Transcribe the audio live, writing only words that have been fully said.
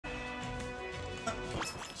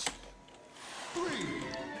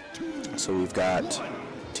So we've got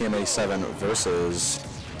TM87 versus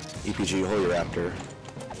ePG Holy Raptor.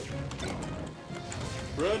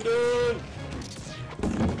 Brendan!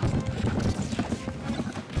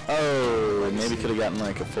 Oh, maybe could have gotten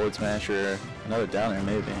like a forward smash or another downer,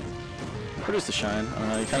 maybe. Or just a shine. I don't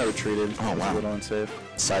know, he kind of retreated. Oh, wow. A little unsafe.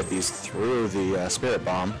 Side beast through the Spirit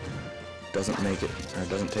Bomb. Doesn't make it, or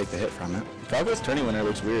doesn't take the hit from it. Falco's turning winner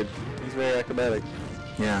looks weird. He's very acrobatic.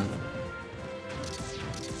 Yeah.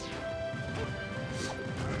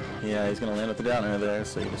 Yeah, he's going to land with the downer there,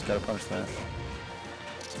 so you just got to punish that.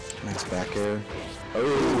 Nice back air.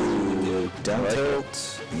 Oh, down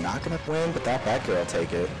tilt. Not going to win, but that back air will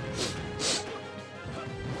take it.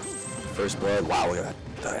 First blood. Wow, look at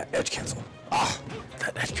that. The edge cancel. Ah,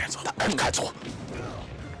 that edge cancel. The edge cancel.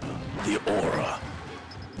 The aura.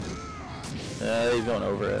 Yeah, he's going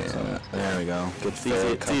over it. Yeah, So. there we go. Good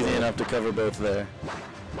It's easy enough to cover both there.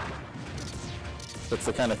 That's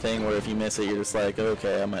the kind of thing where if you miss it, you're just like,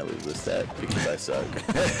 okay, I might lose this set because I suck.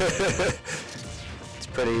 It's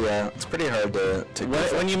pretty hard to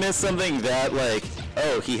when you miss something that like,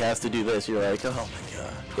 oh, he has to do this, you're like, oh my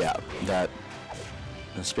god. Yeah, that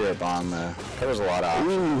the Spirit Bomb covers a lot of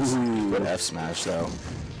options. Good F smash though.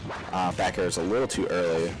 Back air is a little too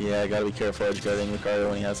early. Yeah, gotta be careful edge guarding Lucario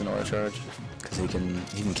when he has an aura charge. Because he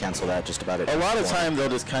can cancel that just about it. A lot of time they'll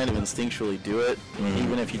just kind of instinctually do it,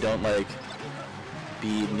 even if you don't like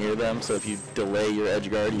be near them. So if you delay your edge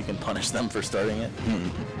guard, you can punish them for starting it.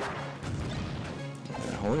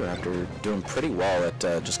 Holy Raptor doing pretty well at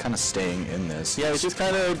just kind of staying in this. Yeah, he's just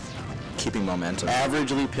kind of keeping momentum.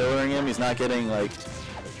 Averagely pillaring him. He's not getting like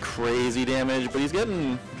crazy damage, but he's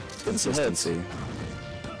getting Consistency.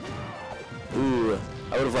 Ooh,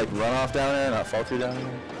 I would have like run off down there, not fall through down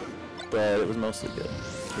there, but it was mostly good.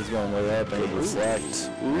 He's going way up and he reflect.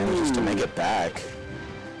 And just to make it back,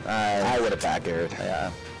 I would have back aired.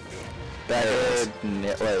 Yeah, back air,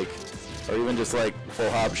 like, or even just like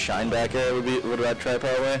full hop shine back air would have tried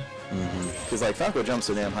way. Because like Falco jumps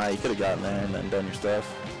so damn high, you could have gotten there and then done your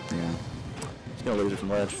stuff. Yeah. He's gonna lose it from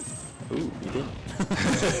ledge. Ooh, he did.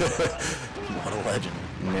 What a legend.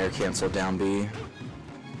 Nair cancel down B.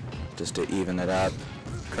 Just to even it up.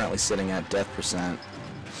 Currently sitting at death %.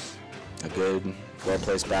 A good,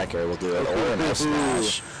 well-placed back air will do it. Or an F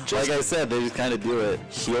smash. Like I said, they just kind of do it.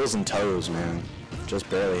 Heels and toes, man. Just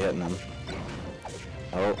barely hitting them.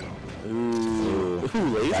 Oh. Ooh,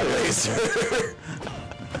 laser.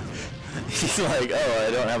 He's like, oh,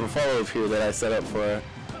 I don't have a follow-up here that I set up for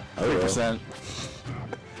 3%.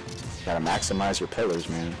 Gotta maximize your pillars,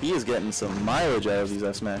 man. He is getting some mileage out of these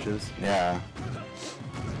F smashes. Yeah.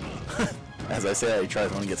 As I say, he tries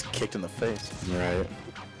one and gets kicked in the face. Right.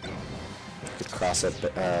 Could cross it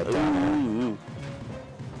down there.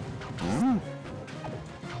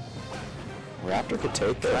 Raptor could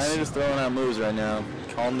take this. Kind of just throwing out moves right now.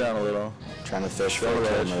 Calm down a little. Trying to fish for a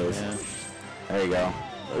kill move. Yeah. There you go.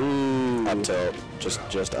 Ooh. Up tilt.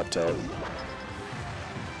 Just up tilt.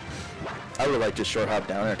 I would like just short hop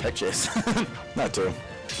down or tech chase. Not too.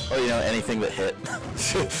 Or, you know, anything that hit.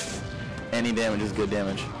 Any damage is good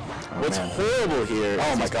damage. Oh, What's man. horrible here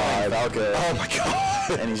Oh is my he's god. playing Falco, Oh my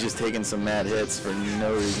god. and he's just taking some mad hits for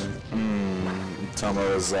no reason. Tomo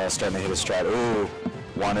is starting to hit his stride. Ooh.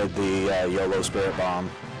 Wanted the YOLO Spirit Bomb.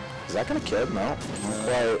 Is that gonna kill? No. Not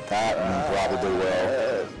quite. That probably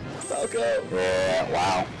will. Falco. Yeah,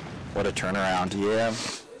 wow. What a turnaround. Yeah.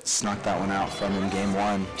 Snuck that one out from him game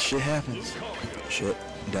 1. Shit happens. Shit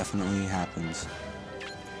definitely happens.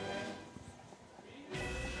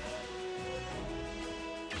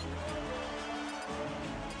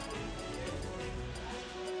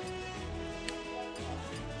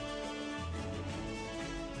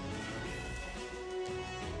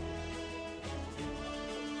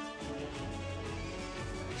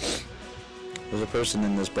 There's a person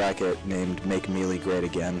in this bracket named Make Melee Great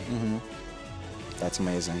Again. That's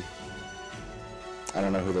amazing. I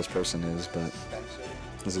don't know who this person is, but... Spencer.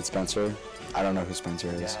 Is it Spencer? I don't know who Spencer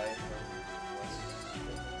is. Guy.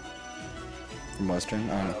 From Western?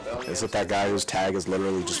 Oh. Is it that guy whose tag is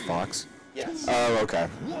literally just Fox? Yes. Oh, okay.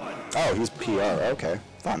 Oh, he's PR. Okay.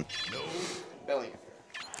 Fun. Bellingham.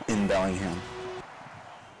 In Bellingham.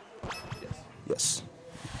 Yes. Yes.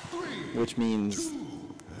 Which means...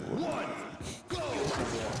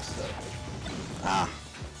 Ah,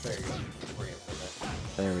 There you go. Bring it for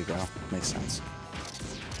that. there we go. Makes sense.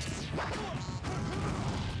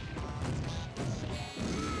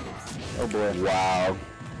 Oh boy. Wow.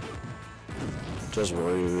 Just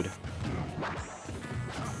rude.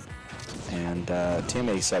 And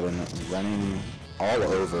TM87 running all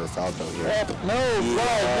over Falco here. No,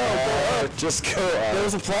 no, Just go up. There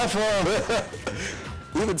was a platform.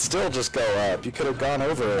 Even still, just go up. You could have gone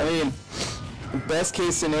over it. I mean, best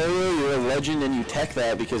case scenario, you're a legend and you tech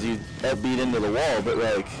that because you beat into the wall, but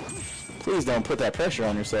like, please don't put that pressure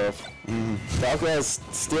on yourself. Falco has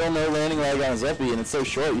still no landing lag on his FB, and it's so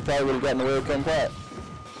short, you probably would have gotten away with come plat.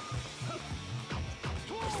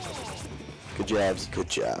 Good jabs. Good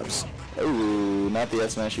jabs. Ooh, not the F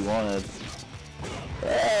smash you wanted.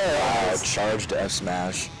 Wow, charged F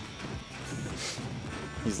smash.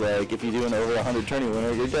 He's like, if you do an over 100 tourney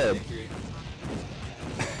winner, you're dead.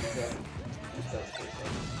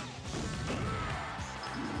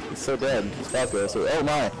 He's so dead. He's Falco, so oh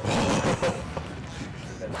my.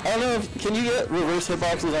 I don't know, can you get reverse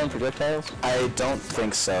hitboxes on projectiles? I don't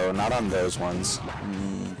think so. Not on those ones.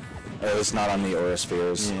 Or at least not on the aura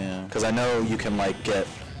spheres. Yeah. Because I know you can like get,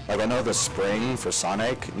 like I know the spring for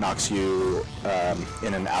Sonic knocks you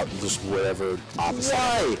in and out, just whatever opposite.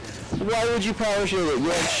 Why? Why would you power shield it? You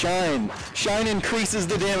have Shine. Shine increases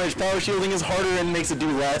the damage. Power shielding is harder and makes it do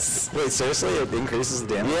less. Wait, seriously? It increases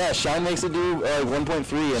the damage? Yeah, Shine makes it do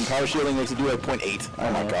 1.3 and power shielding makes it do like 0.8.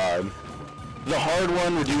 Oh my god. The hard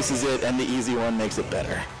one reduces it and the easy one makes it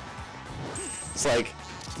better. It's like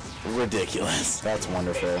ridiculous. That's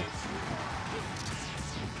wonderful.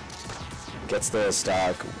 Gets the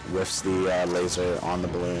stock, whiffs the laser on the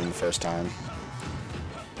balloon first time.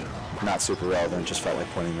 Not super relevant, just felt like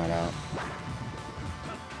pointing that out.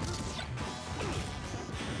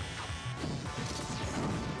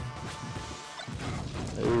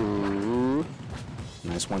 Ooh.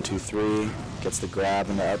 Nice 1, 2, 3. Gets the grab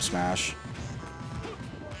and the up smash.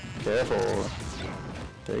 Careful.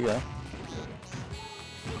 There you go.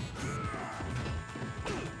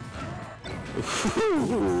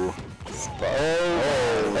 Ooh.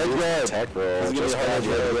 Oh, that's good. Tech roll. It's Just gonna be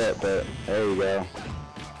hard bad to a get bit, but there you go.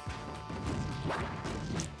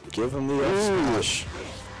 Give him the up smash.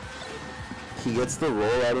 He gets the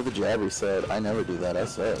roll out of the jab reset. I never do that, I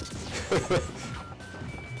suck.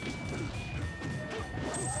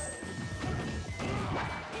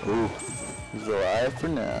 Ooh. He's alive for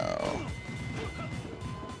now.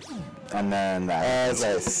 And then that. As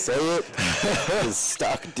I say it, his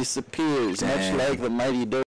stock disappears, Dang. much like the mighty